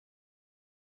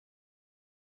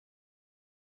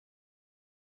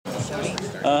The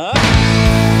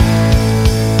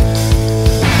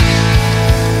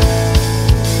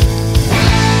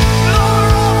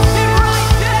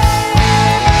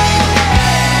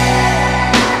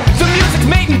music's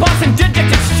made in Boston,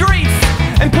 dejected streets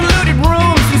and polluted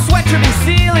rooms and sweat-dripping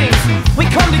ceilings. We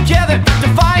come together,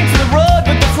 defying to the road,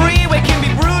 but the freeway can be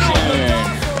brutal.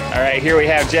 All right, here we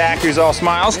have Jack, who's all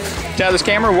smiles. Tell this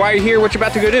camera why you're here, what you're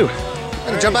about to go do. I'm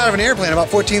gonna jump out of an airplane about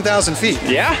 14,000 feet.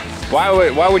 Yeah? Why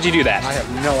would you do that? I have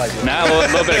no idea. No,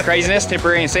 a little bit of craziness,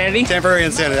 temporary insanity? Temporary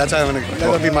insanity, that's how that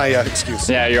would be my excuse.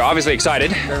 Yeah, you're obviously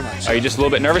excited. Very much. Are you just a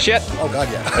little bit nervous yet? Oh God,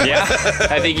 yeah. Yeah?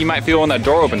 I think you might feel when the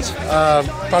door opens.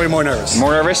 Probably more nervous.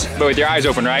 More nervous, but with your eyes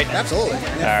open, right? Absolutely.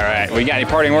 Yeah. All right, well, you got any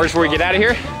parting words before we get out of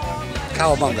here?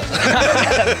 Cowabunga.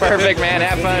 Perfect, man.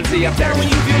 Have fun. See you up there. When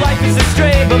you feel life is a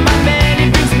stray, but my man, he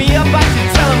brings me up. I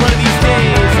should tell him one of these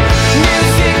days.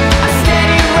 Music, a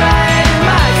steady ride in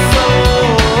my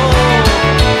soul.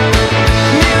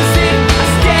 Music, a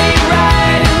steady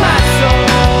ride in my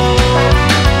soul.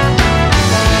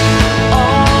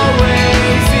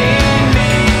 Always in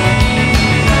me.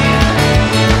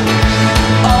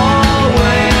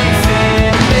 Always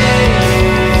in me.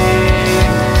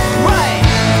 Right.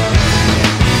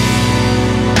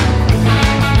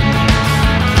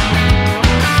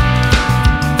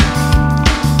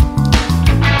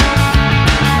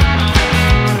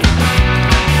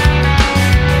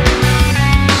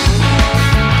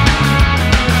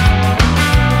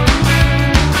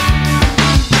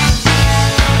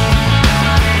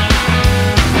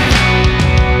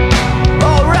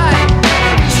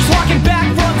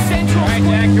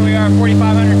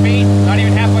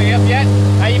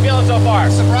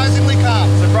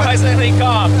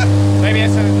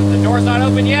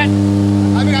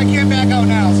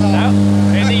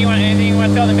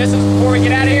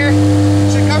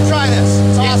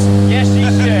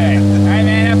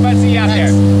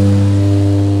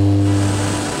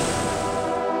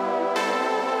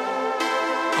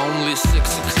 Only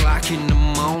 6 o'clock in the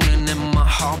morning and my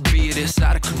heartbeat is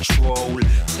out of control.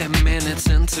 10 minutes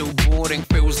until boarding,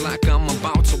 feels like I'm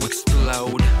about to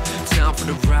explode. Time for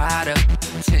the ride up,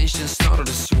 tension started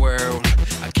to swirl.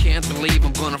 I can't believe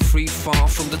I'm gonna free fall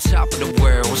from the top of the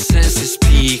world. Senses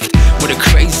peaked with a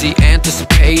crazy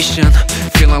anticipation.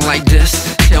 Feeling like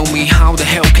this, tell me how the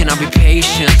hell can I be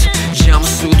patient?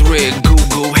 Jumpsuit rig,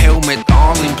 Google helmet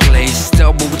all in place.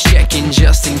 Double checking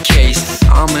just in case.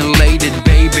 I'm elated,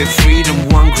 baby, freedom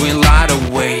one green light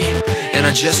away, and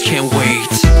I just can't wait.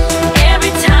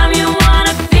 Every time you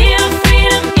wanna feel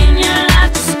freedom in your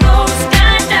life, just go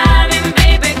skydiving,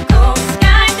 baby, go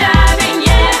skydiving,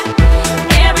 yeah.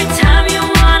 Every time you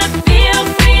wanna feel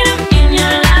freedom in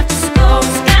your life, just go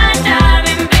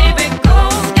skydiving, baby, go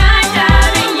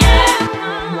skydiving, yeah.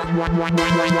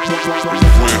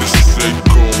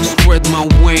 Spread my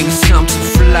wings, time to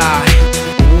fly.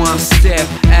 One step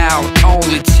out, all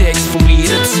it takes for me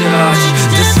to touch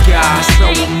the sky. So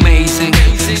amazing,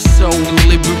 so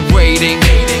liberating.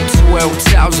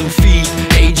 12,000 feet,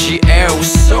 AGL,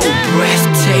 so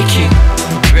breathtaking.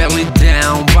 Belly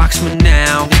down, box me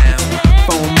now.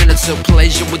 4 minutes of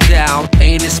pleasure without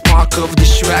any spark of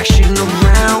distraction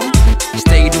around.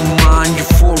 State of mind,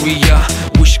 euphoria,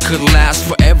 wish it could last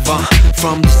forever.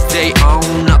 From this day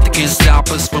on, nothing can stop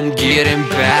us from getting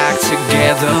back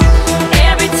together.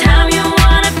 Every time you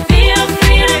wanna feel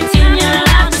freedom in your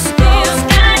life, just go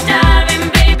skydiving,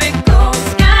 baby, go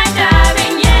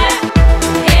skydiving, yeah.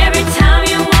 Every time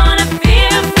you wanna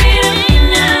feel freedom in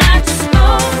your life, just go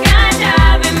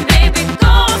skydiving, baby,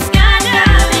 go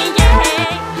skydiving, yeah.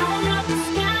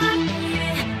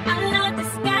 I love the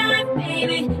sky,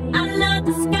 baby. I love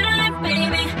the sky, baby. I love the sky,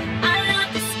 baby. I love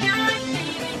the sky,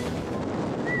 baby.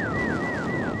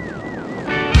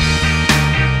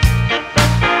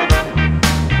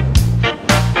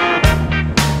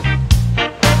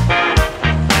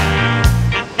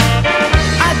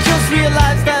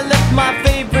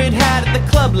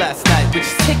 Last night, which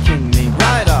is ticking me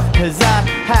right off, cause I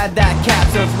had that cap,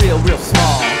 so it's real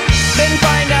small. Then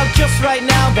find out just right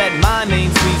now that my main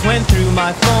squeeze went through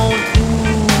my phone.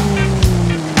 Ooh.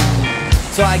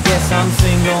 So I guess I'm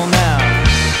single now.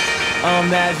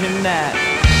 Imagine that.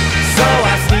 So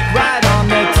I sneak right on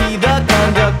the T, the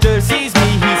conductor sees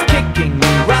me, he's kicking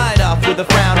me right off with a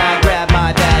frown. I grab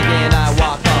my bag and I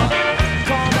walk on.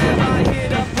 Call them, I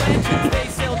hit up Blanchard's, they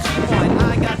sell cheap wine.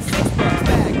 I got $6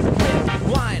 bags.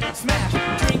 Wine, smash,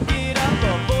 drink it up,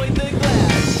 avoid the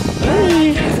glass.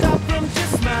 I can't stop from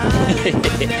just smiling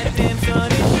when that damn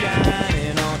sun is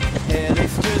shining on. Hell,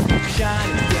 it's just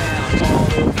shining down all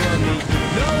over me.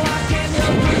 No, I can't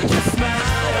help but just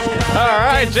smile. All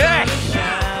right, Jack.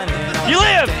 You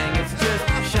live.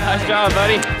 Nice job,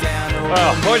 buddy.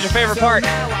 Well, what was your favorite part?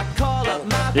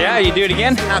 Yeah, you do it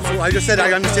again? Absolutely. I just said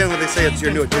I understand when they say it's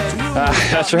your new addiction.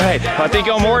 That's right. Well, I think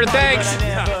you owe more to thanks.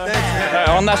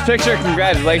 One last picture.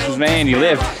 Congratulations, man. You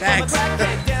lived. Thanks.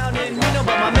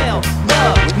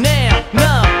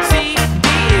 Now,